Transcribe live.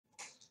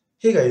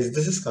Hey guys,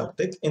 this is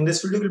Karthik. In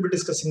this video, we'll be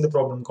discussing the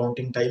problem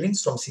counting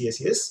tilings from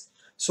CSES.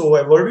 So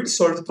I've already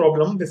solved the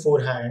problem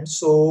beforehand.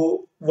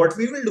 So what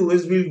we will do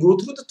is we'll go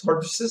through the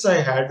thought process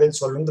I had while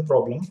solving the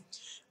problem.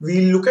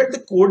 We'll look at the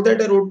code that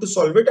I wrote to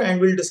solve it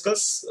and we'll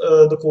discuss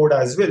the code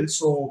as well.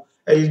 So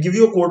I'll give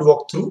you a code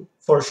walkthrough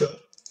for sure.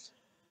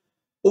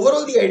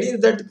 Overall, the idea is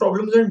that the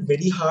problems aren't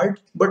very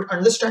hard, but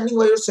understanding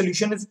why your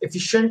solution is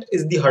efficient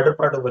is the harder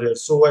part over here.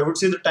 So I would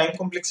say the time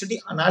complexity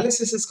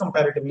analysis is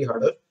comparatively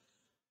harder,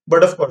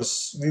 but of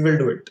course we will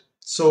do it.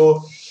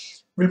 So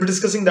we'll be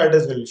discussing that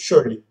as well,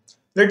 surely.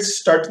 Let's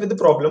start with the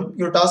problem.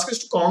 Your task is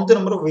to count the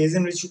number of ways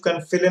in which you can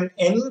fill an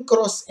n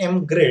cross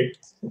m grid,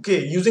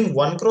 okay, using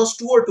 1 cross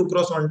 2 or 2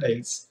 cross 1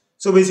 tiles.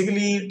 So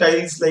basically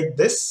tiles like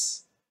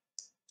this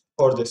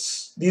or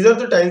this. These are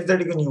the tiles that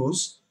you can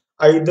use.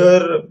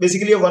 Either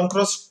basically a 1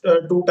 cross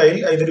 2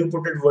 tile, either you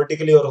put it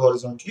vertically or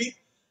horizontally,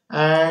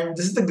 and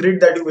this is the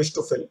grid that you wish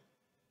to fill.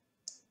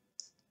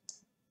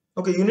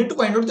 Okay, you need to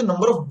find out the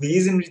number of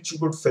ways in which you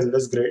could fill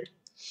this grid.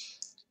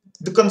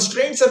 The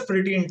constraints are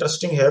pretty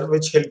interesting here,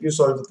 which help you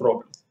solve the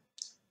problem.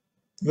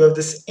 You have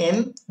this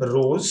n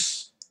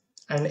rows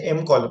and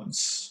m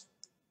columns.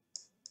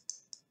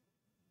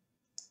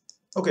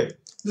 Okay,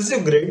 this is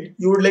a grid.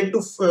 You would like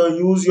to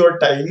use your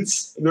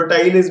tiles. Your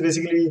tile is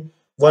basically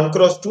 1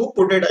 cross 2.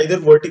 Put it either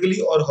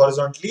vertically or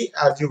horizontally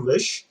as you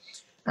wish.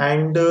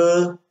 And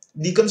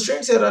the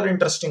constraints here are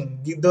interesting.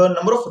 The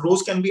number of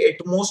rows can be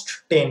at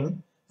most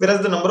 10,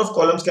 whereas the number of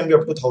columns can be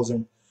up to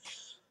 1000.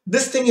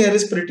 This thing here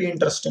is pretty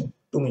interesting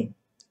to me.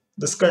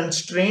 This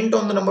constraint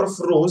on the number of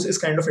rows is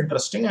kind of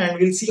interesting, and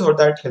we'll see how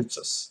that helps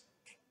us.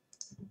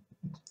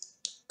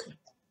 Okay.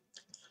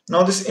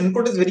 Now this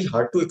input is very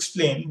hard to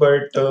explain,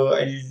 but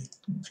I'll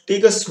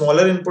take a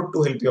smaller input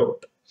to help you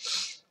out.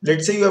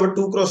 Let's say you have a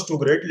 2 cross 2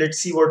 grid. Let's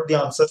see what the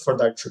answer for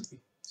that should be.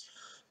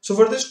 So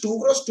for this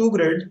 2 cross 2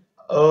 grid,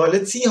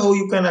 let's see how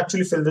you can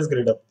actually fill this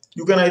grid up.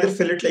 You can either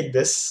fill it like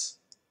this.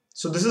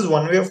 So this is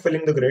one way of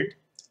filling the grid.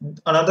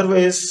 Another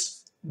way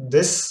is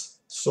this.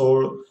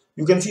 So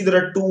you can see there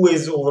are two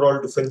ways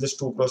overall to fill this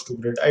 2 cross 2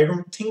 grid. I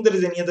don't think there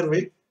is any other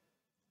way.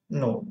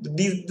 No,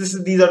 these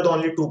are the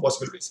only two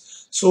possible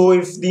ways. So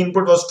if the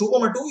input was 2,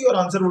 2, your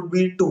answer would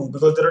be 2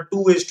 because there are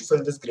two ways to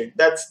fill this grid.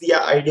 That's the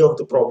idea of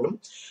the problem.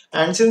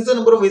 And since the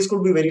number of ways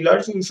could be very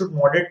large, you should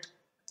mod it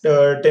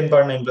 10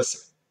 power 9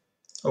 plus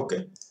 7.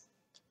 Okay.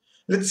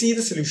 Let's see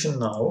the solution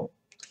now.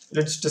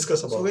 Let's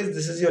discuss about it. So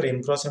this is your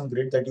n cross m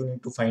grid that you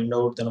need to find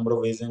out the number of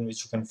ways in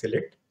which you can fill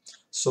it.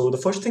 So the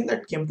first thing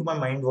that came to my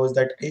mind was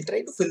that I'll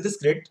try to fill this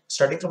grid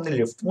starting from the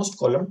leftmost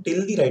column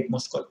till the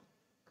rightmost column.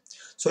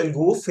 So I'll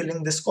go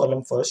filling this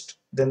column first,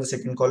 then the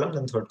second column,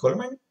 then third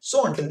column, and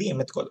so on till the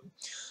mth column.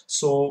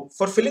 So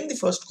for filling the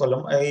first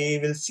column, I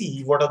will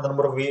see what are the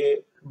number of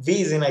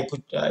ways in I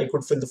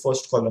could fill the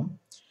first column,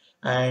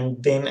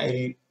 and then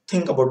I'll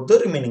think about the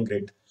remaining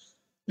grid.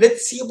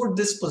 Let's see about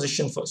this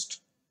position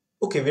first.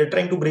 Okay, we are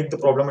trying to break the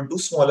problem into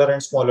smaller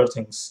and smaller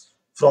things,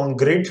 from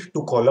grid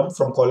to column,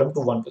 from column to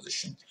one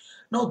position.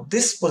 Now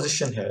this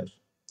position here,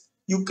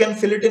 you can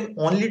fill it in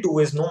only two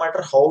ways, no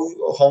matter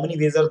how many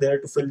ways are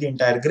there to fill the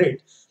entire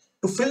grid.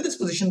 To fill this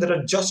position, there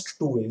are just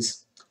two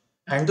ways.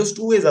 And those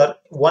two ways are,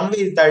 one way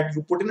is that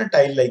you put in a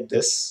tile like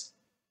this,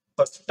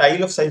 a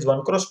tile of size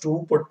 1 cross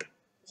 2 put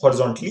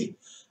horizontally,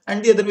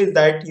 and the other way is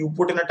that you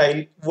put in a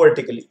tile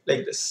vertically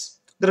like this.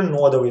 There are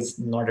no other ways,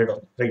 not at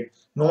all, right?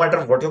 No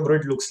matter what your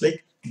grid looks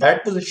like,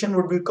 that position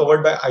would be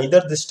covered by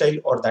either this tile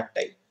or that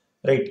tile,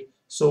 right?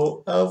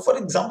 So for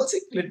example's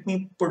sake, let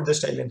me put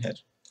this tile in here.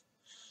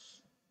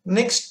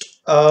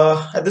 Next,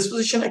 at this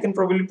position, I can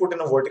probably put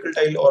in a vertical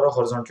tile or a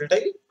horizontal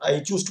tile. I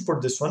choose to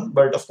put this one,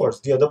 but of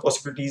course, the other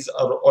possibilities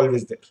are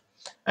always there.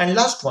 And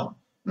last one.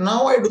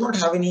 Now I do not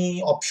have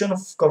any option of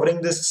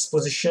covering this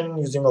position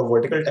using a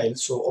vertical tile,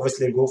 so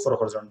obviously I go for a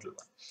horizontal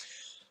one.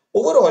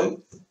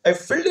 Overall, I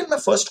filled in my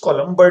first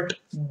column, but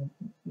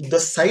the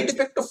side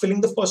effect of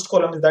filling the first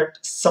column is that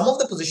some of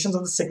the positions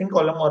of the second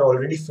column are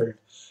already filled.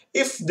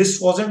 If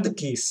this wasn't the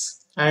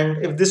case, and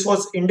if this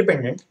was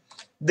independent,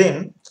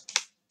 then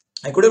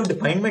I could have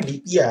defined my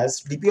dp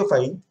of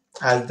I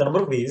as the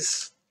number of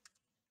ways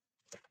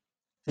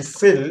to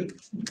fill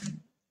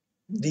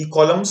the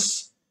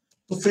columns,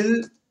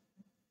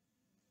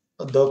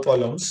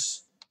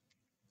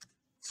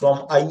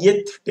 from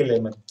ith till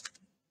mth,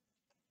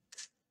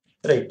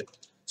 right?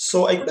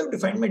 So I could have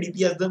defined my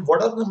dp as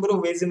what are the number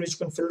of ways in which you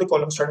can fill the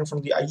column starting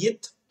from the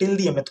ith till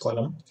the mth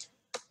column,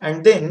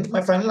 and then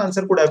my final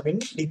answer could have been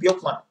dp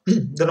of 1,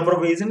 the number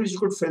of ways in which you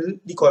could fill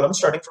the column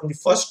starting from the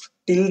first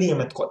till the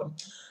mth column.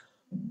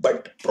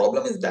 But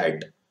problem is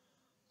that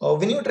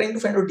when you're trying to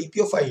find out dp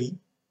of I,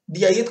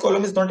 the ith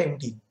column is not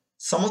empty.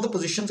 Some of the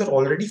positions are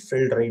already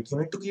filled, right? You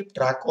need to keep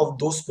track of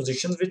those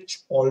positions which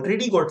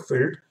already got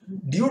filled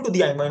due to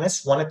the I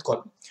minus 1th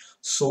column.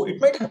 So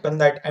it might happen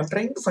that I'm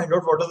trying to find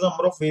out what is the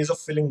number of ways of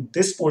filling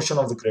this portion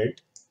of the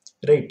grid,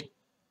 right?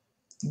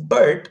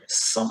 But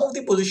some of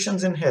the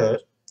positions in here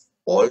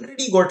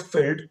already got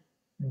filled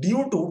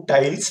due to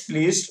tiles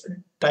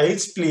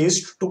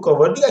placed to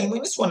cover the I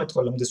minus 1th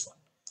column, this one.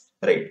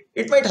 right?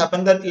 It might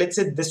happen that let's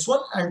say this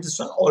one and this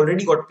one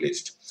already got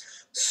placed.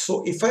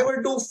 So if I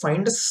were to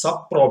find a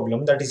sub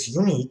problem that is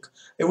unique,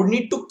 I would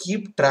need to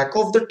keep track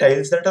of the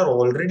tiles that are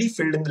already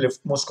filled in the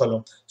leftmost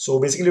column. So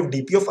basically if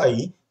dp of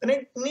I, then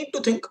I need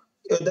to think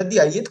that the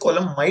ith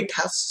column might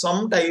have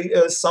some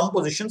some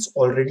positions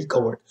already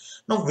covered.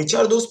 Now which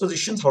are those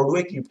positions? How do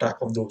I keep track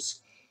of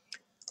those?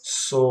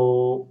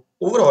 So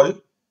overall,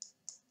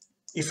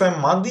 if I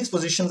mark these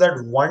positions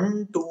at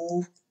 1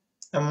 to,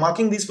 I'm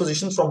marking these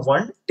positions from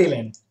 1 till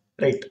n,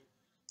 right?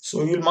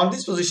 So you'll mark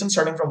these positions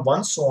starting from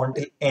 1 so on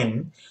till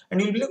n,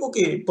 and you'll be like,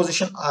 okay,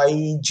 position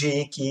I,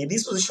 J, K,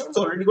 these positions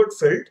already got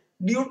filled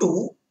due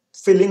to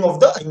filling of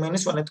the I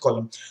minus 1th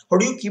column. How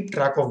do you keep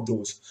track of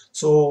those?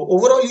 So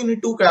overall, you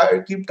need to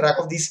keep track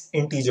of these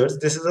integers.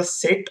 This is a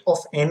set of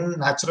n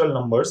natural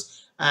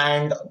numbers,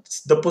 and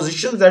the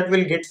positions that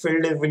will get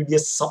filled will be a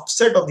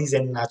subset of these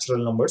n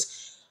natural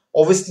numbers.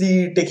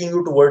 Obviously, taking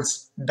you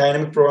towards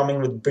dynamic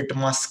programming with bit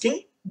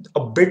masking,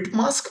 a bit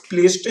mask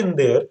placed in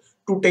there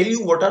to tell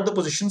you what are the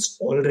positions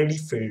already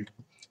filled.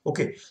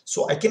 Okay,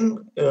 so I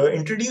can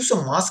introduce a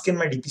mask in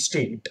my DP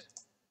state.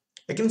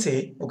 I can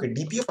say, okay,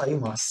 DP of I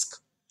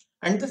mask,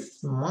 and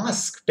this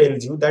mask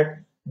tells you that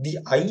the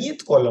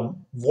ith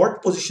column,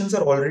 what positions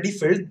are already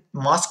filled,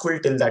 mask will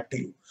tell that to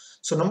you.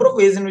 So number of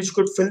ways in which you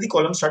could fill the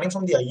column starting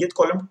from the ith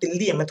column till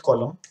the mth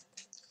column,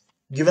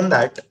 given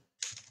that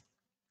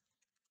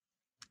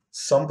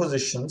some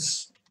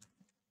positions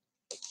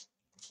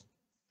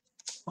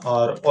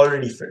are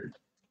already filled.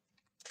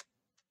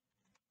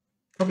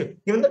 Okay,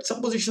 given that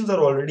some positions are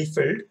already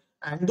filled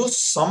and those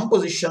some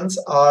positions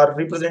are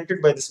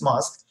represented by this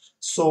mask.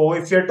 So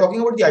if you're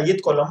talking about the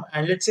ith column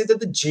and let's say that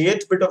the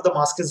jth bit of the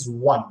mask is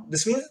 1,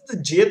 this means that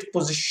the jth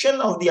position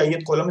of the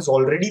ith column is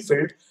already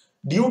filled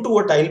due to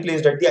a tile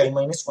placed at the I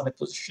minus 1th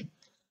position.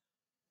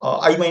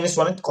 I minus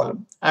 1th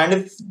column. And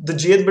if the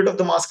jth bit of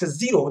the mask is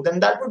 0, then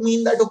that would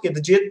mean that okay,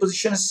 the jth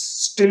position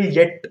is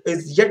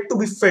yet to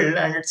be filled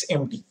and it's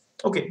empty.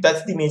 Okay,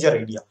 that's the major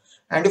idea.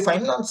 And the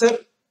final answer,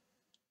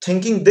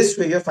 thinking this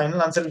way, your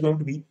final answer is going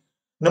to be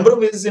number of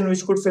ways in which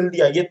you could fill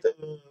the ith,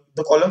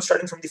 the column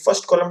starting from the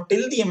first column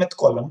till the mth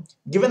column,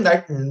 given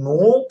that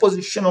no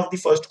position of the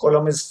first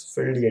column is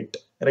filled yet,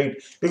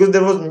 right? Because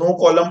there was no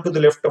column to the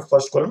left of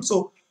first column,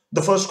 so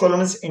the first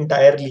column is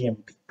entirely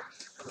empty.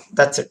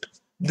 That's it.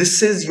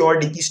 This is your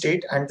DP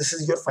state and this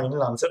is your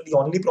final answer. The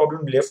only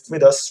problem left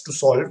with us to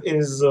solve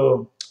is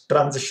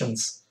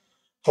transitions.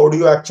 How do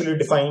you actually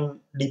define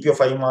DP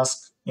of I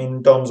mask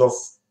in terms of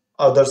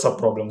other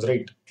subproblems,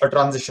 right? A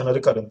transition, a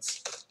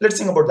recurrence. Let's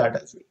think about that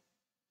as well.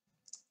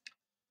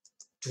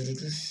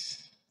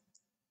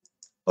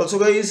 Also,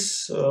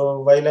 guys,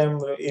 while I'm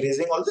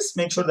erasing all this,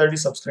 make sure that you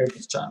subscribe to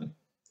the channel.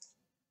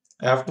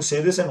 I have to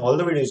say this in all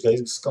the videos,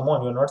 guys. Come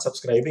on, you're not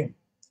subscribing.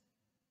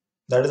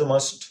 That is a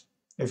must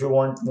if you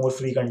want more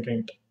free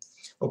content.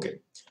 Okay,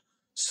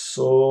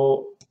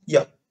 so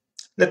yeah,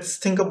 let's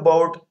think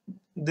about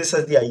this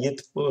as the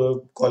ith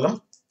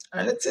column,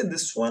 and let's say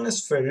this one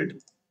is filled.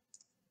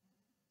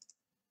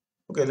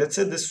 Okay, let's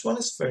say this one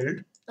is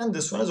filled and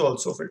this one is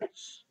also filled.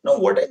 Now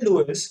what I'll do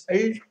is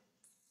I'll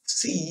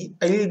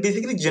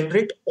basically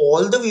generate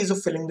all the ways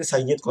of filling this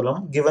ith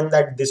column, given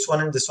that this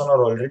one and this one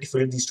are already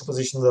filled, these two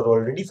positions are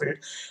already filled.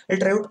 I'll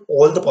try out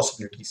all the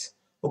possibilities.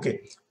 Okay,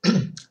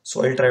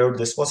 so I'll try out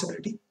this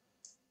possibility.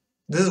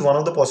 This is one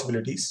of the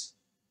possibilities.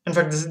 In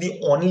fact, this is the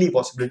only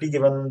possibility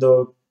given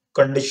the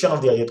condition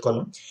of the ith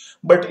column.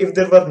 But if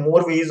there were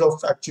more ways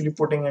of actually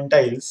putting in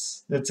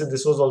tiles, let's say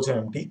this was also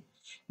empty,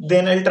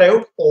 then I'll try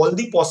out all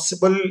the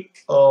possible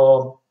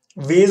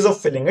ways of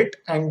filling it,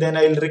 and then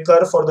I'll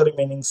recur for the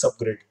remaining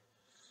subgrid.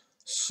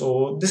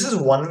 So this is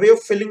one way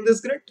of filling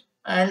this grid,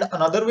 and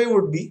another way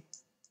would be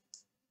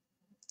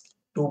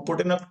to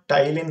put in a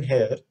tile in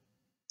here,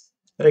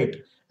 right?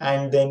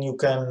 And then you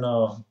can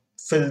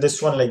fill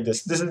this one like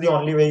this. This is the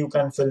only way you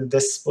can fill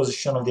this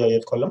position of the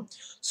ith column.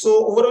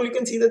 So overall, you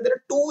can see that there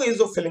are two ways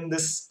of filling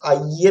this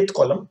ith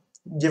column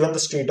given the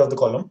state of the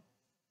column.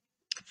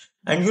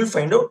 And you'll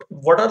find out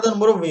what are the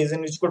number of ways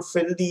in which you could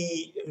fill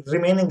the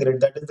remaining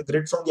grid, that is the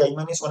grid from the I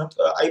minus 1th,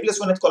 I plus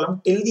 1th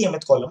column till the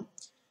mth column,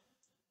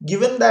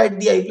 given that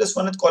the I plus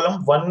 1th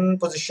column, one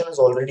position is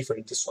already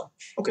filled, this one.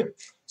 Okay,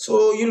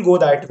 so you'll go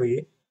that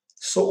way.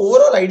 So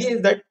overall idea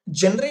is that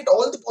generate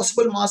all the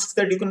possible masks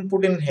that you can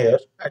put in here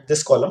at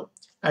this column,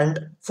 and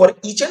for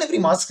each and every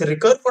mask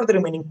recur for the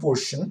remaining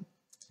portion.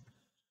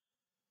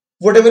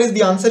 Whatever is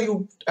the answer,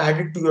 you add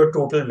it to your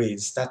total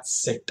ways.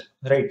 That's it,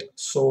 right?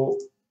 So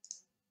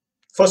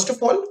first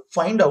of all,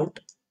 find out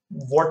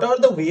what are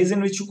the ways in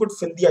which you could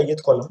fill the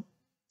ith column.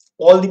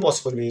 All the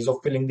possible ways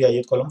of filling the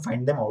ith column,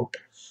 find them out.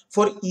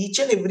 For each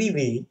and every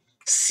way,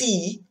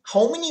 see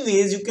how many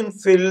ways you can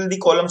fill the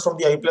columns from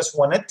the I plus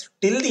 1th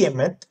till the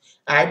mth,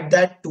 add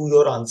that to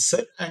your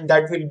answer, and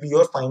that will be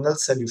your final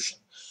solution.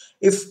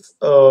 If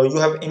you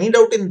have any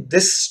doubt in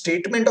this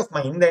statement of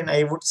mine, then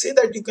I would say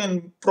that you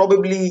can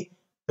probably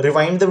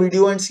rewind the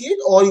video and see it,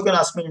 or you can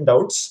ask me in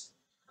doubts.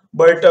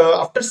 But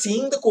after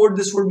seeing the code,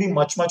 this would be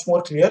much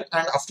more clear.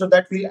 And after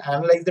that, we'll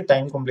analyze the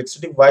time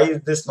complexity. Why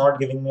is this not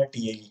giving me a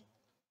TLE?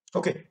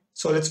 Okay,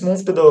 so let's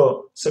move to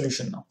the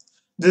solution now.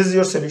 This is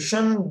your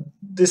solution.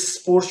 This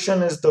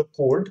portion is the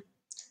code.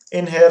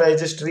 In here, I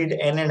just read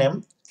N and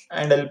M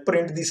and I'll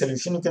print the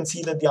solution. You can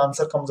see that the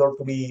answer comes out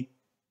to be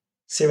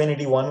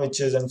 781, which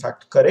is in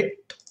fact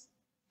correct.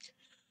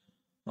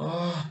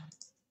 Uh,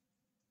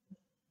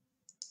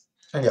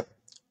 and yeah,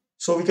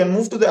 so we can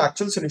move to the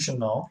actual solution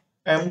now.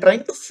 I am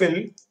trying to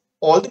fill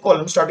all the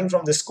columns starting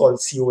from this call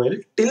COL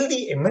till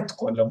the mth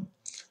column.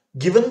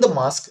 Given the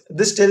mask,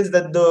 this tells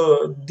that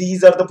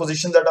these are the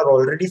positions that are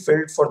already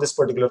filled for this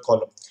particular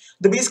column.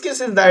 The base case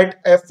is that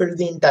I have filled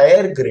the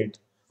entire grid.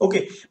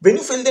 Okay, when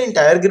you fill the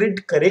entire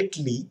grid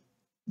correctly,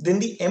 then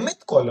the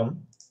mth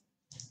column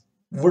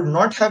would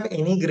not have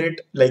any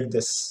grid like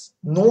this.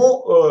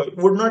 No,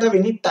 would not have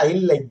any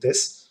tile like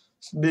this.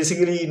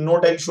 Basically, no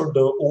tile should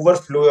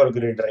overflow your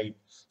grid, right?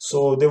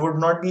 So there would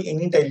not be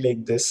any tile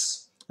like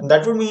this. And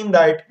that would mean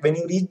that when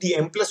you reach the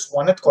m plus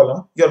 1th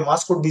column, your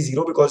mask would be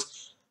 0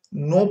 because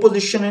no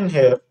position in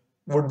here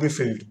would be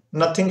filled.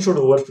 Nothing should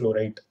overflow,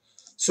 right?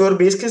 So your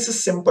base case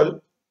is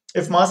simple.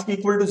 If mask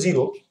equal to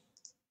 0,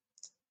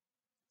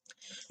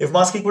 if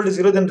mask equal to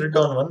 0, then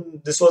return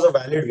 1. This was a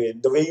valid way.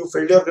 The way you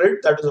filled your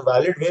grid, that was a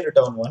valid way,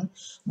 return 1.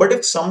 But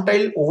if some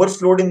tile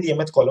overflowed in the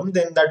mth column,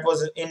 then that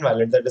was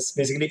invalid. That is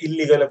basically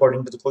illegal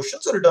according to the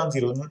question. So return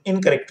 0,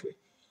 incorrect way.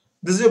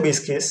 This is your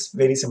base case,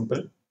 very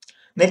simple.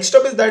 Next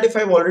up is that if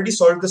I've already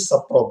solved the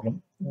sub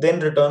problem, then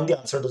return the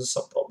answer to the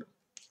sub problem.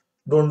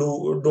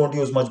 Don't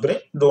use much brain.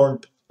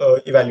 Don't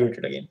evaluate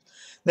it again.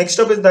 Next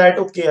up is that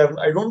okay,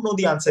 I don't know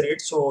the answer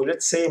yet, so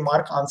let's say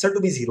mark answer to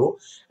be 0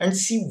 and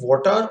see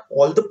what are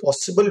all the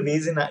possible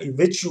ways in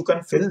which you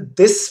can fill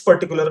this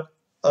particular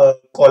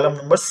column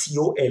number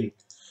COL.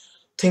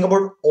 Think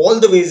about all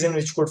the ways in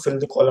which you could fill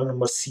the column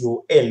number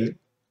COL,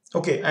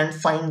 okay, and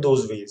find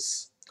those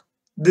ways.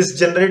 This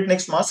generate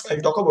next mask, I'll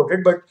talk about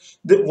it, but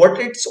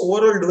what it's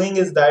overall doing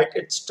is that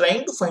it's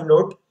trying to find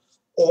out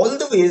all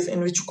the ways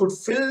in which you could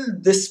fill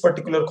this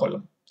particular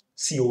column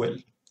COL,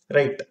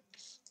 right?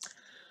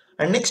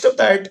 And next up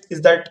that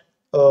is that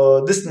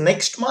this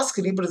next mask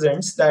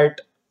represents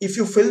that if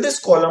you fill this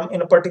column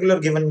in a particular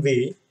given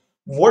way,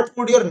 what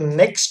would your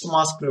next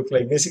mask look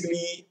like?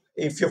 Basically,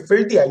 if you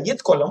filled the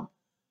ith column,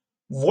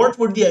 what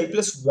would the I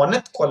plus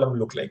 1th column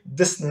look like?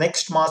 This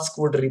next mask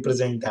would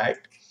represent that.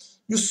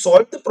 You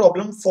solve the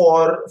problem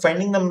for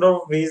finding the number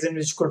of ways in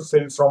which you could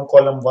fill from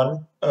column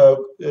 1,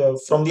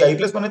 from the I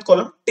plus 1th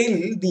column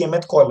till the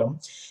mth column.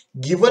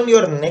 Given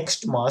your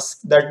next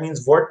mask, that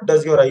means what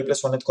does your I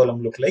plus 1th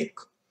column look like?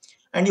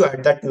 And you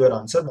add that to your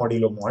answer,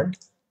 modulo mod.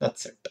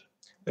 That's it.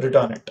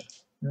 Return it.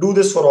 Do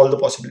this for all the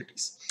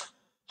possibilities.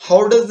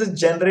 How does this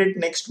generate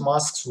next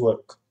masks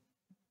work?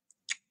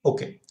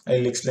 Okay,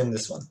 I'll explain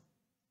this one.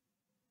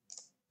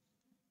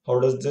 How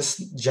does this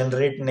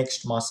generate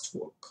next masks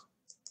work?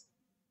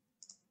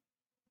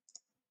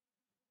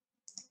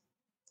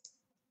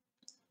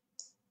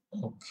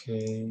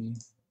 Okay.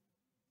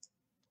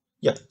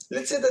 Yeah,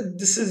 let's say that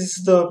this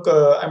is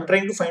the, I'm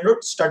trying to find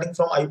out starting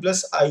from I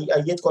plus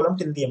ith column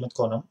till the mth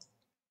column.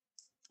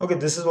 Okay,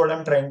 this is what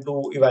I'm trying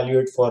to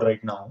evaluate for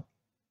right now.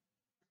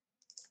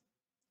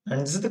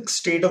 And this is the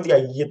state of the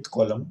ith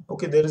column.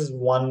 Okay, there is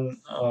one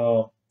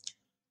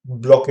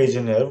blockage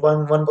in here.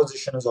 One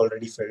position is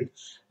already filled.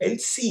 I'll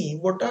see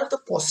what are the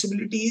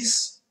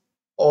possibilities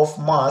of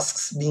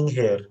masks being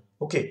here.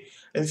 Okay,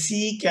 I'll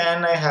see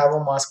can I have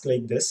a mask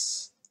like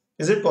this?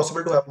 Is it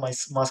possible to have my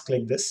mask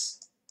like this?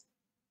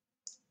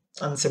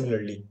 And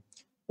similarly,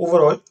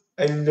 overall,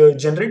 I'll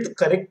generate the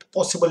correct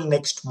possible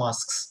next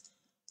masks.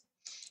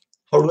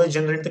 How do I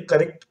generate the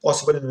correct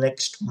possible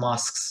next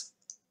masks?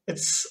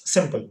 It's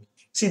simple.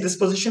 See, this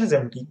position is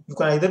empty. You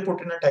can either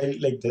put in a tile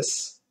like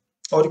this,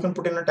 or you can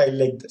put in a tile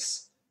like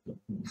this.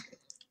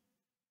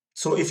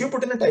 So if you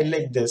put in a tile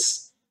like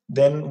this,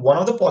 then one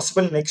of the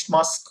possible next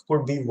masks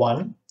could be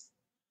 1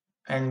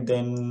 and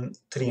then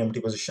 3 empty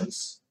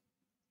positions.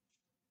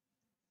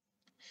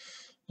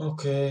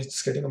 Okay,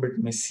 it's getting a bit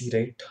messy,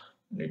 right?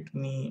 Let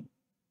me...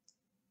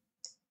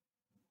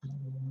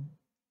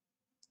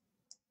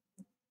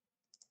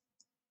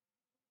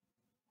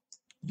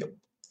 Yep.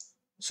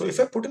 So if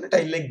I put in a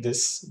tile like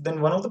this,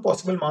 then one of the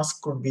possible masks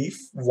could be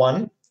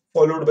 1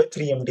 followed by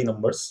 3 empty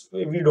numbers.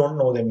 We don't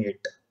know them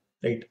yet,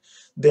 right?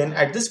 Then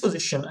at this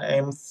position, I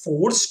am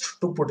forced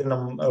to put in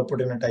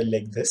a tile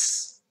like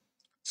this.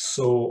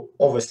 So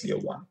obviously a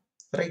 1,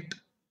 right?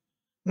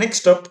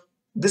 Next up,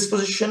 this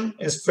position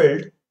is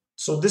filled.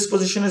 So this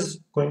position is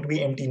going to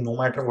be empty no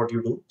matter what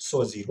you do.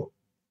 So a 0.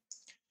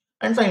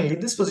 And finally,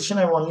 this position,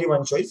 I have only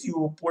one choice.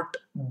 You put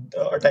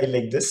a tile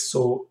like this.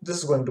 So this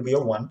is going to be a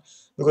 1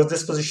 because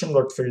this position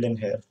got filled in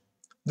here.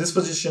 This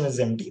position is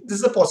empty. This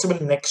is a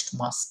possible next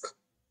mask.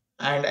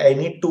 And I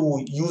need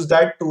to use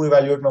that to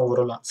evaluate my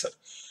overall answer.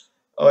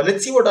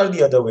 Let's see what are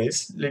the other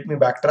ways. Let me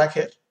backtrack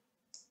here.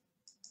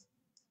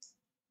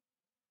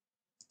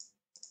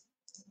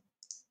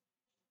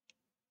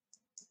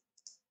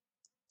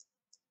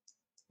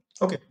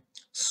 Okay.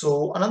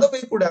 So another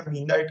way could have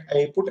been that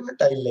I put in a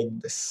tile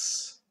like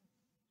this.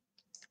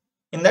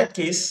 In that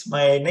case,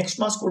 my next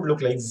mask would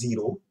look like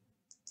 0,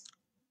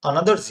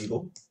 another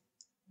 0,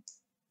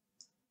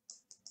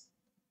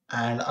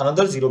 and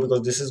another 0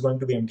 because this is going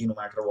to be empty no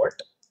matter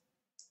what.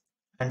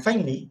 And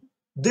finally,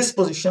 this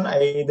position,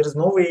 there is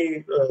no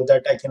way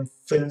that I can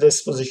fill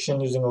this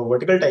position using a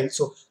vertical tile.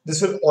 So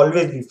this will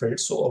always be filled.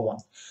 So a 1.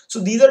 So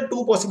these are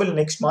two possible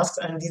next masks,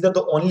 and these are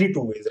the only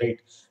two ways, right?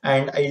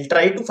 And I'll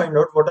try to find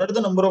out what are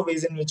the number of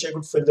ways in which I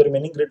could fill the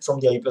remaining grid from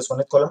the I plus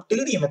 1th column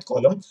till the mth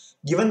column,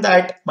 given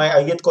that my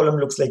ith column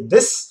looks like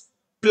this,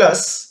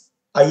 plus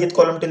ith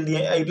column till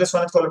the I plus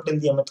 1th column till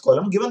the mth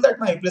column, given that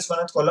my I plus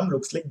 1th column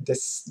looks like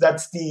this.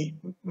 That's the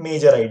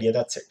major idea.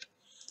 That's it.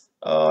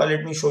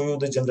 Let me show you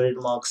the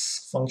generate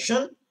marks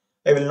function.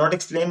 I will not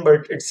explain,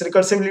 but it's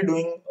recursively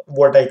doing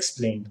what I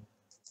explained.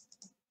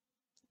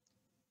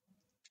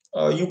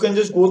 You can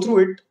just go through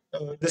it.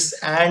 This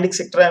and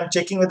etc. I'm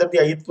checking whether the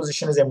ith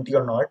position is empty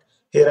or not.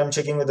 Here I'm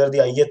checking whether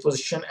the ith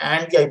position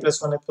and the I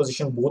plus 1th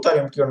position both are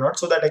empty or not,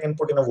 so that I can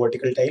put in a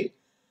vertical tile.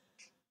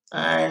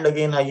 And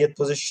again, ith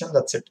position,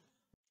 that's it.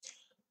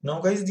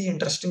 Now guys, the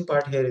interesting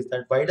part here is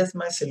that why does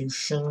my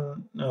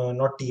solution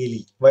not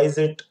TLE? Why is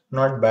it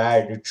not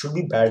bad? It should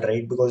be bad,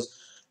 right? Because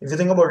if you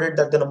think about it,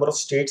 that the number of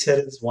states here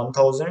is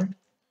 1000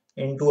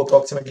 into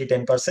approximately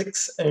 10 per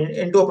 6 and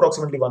into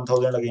approximately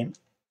 1000 again.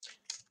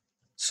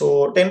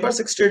 So 10 per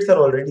 6 states are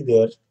already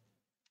there.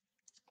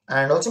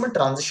 And also my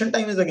transition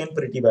time is again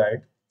pretty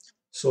bad.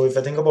 So if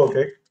I think about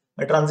it,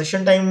 my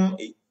transition time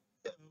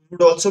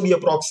would also be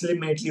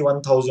approximately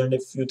 1000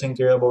 if you think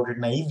about it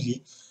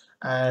naively.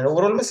 And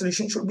overall my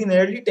solution should be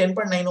nearly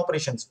 10.9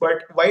 operations.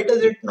 But why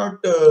does it not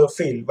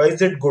fail? Why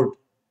is it good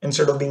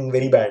instead of being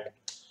very bad?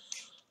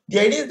 The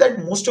idea is that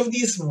most of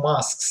these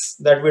masks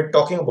that we're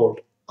talking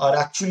about are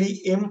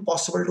actually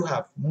impossible to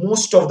have.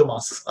 Most of the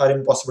masks are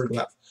impossible to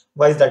have.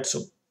 Why is that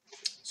so?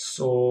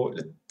 So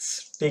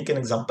let's take an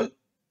example.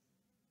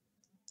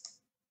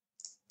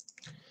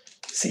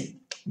 See,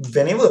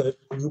 whenever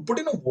you put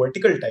in a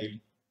vertical tile,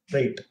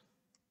 right?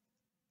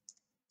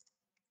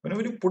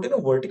 Whenever you put in a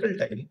vertical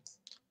tile,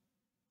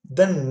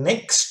 the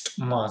next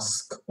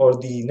mask or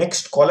the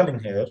next column in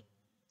here,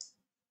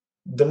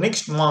 the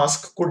next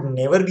mask could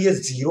never be a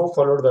 0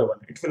 followed by 1.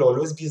 It will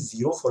always be a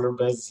 0 followed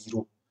by a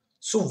 0.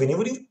 So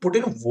whenever you put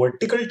in a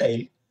vertical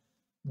tile,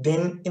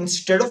 then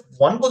instead of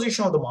one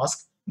position of the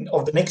mask,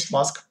 of the next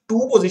mask,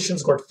 two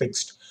positions got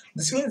fixed.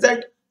 This means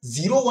that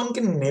 0, 1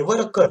 can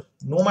never occur.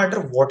 No matter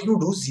what you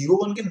do, 0,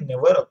 1 can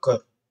never occur.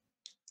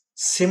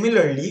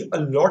 Similarly, a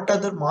lot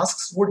other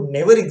masks would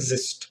never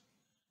exist.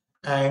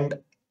 And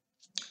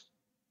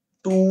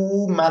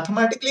to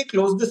mathematically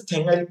close this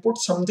thing, I'll put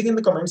something in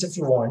the comments if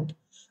you want.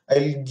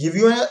 I'll give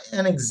you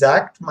an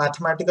exact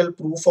mathematical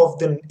proof of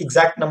the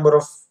exact number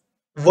of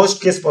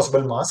worst case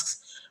possible masks,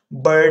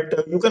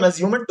 but you can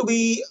assume it to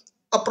be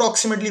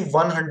approximately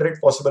 100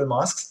 possible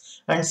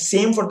masks, and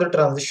same for the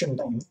transition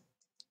time.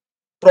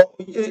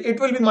 It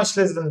will be much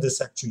less than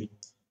this actually.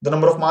 The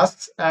number of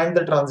masks and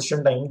the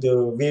transition time,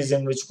 the ways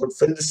in which you could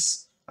fill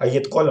this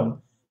ith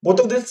column, both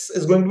of this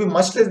is going to be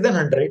much less than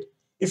 100.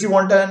 If you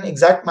want an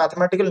exact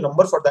mathematical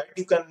number for that,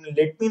 you can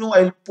let me know.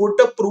 I'll put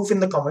a proof in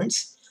the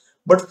comments.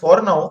 But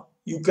for now,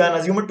 you can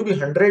assume it to be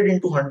 100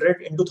 into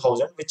 100 into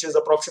 1000, which is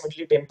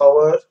approximately 10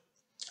 power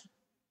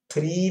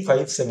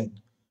 357.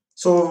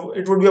 So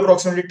it would be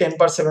approximately 10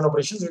 per 7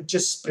 operations, which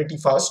is pretty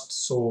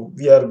fast. So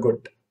we are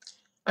good.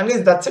 And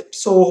guys, that's it.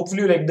 So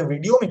hopefully you like the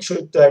video. Make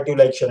sure that you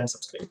like, share, and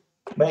subscribe.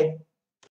 Bye.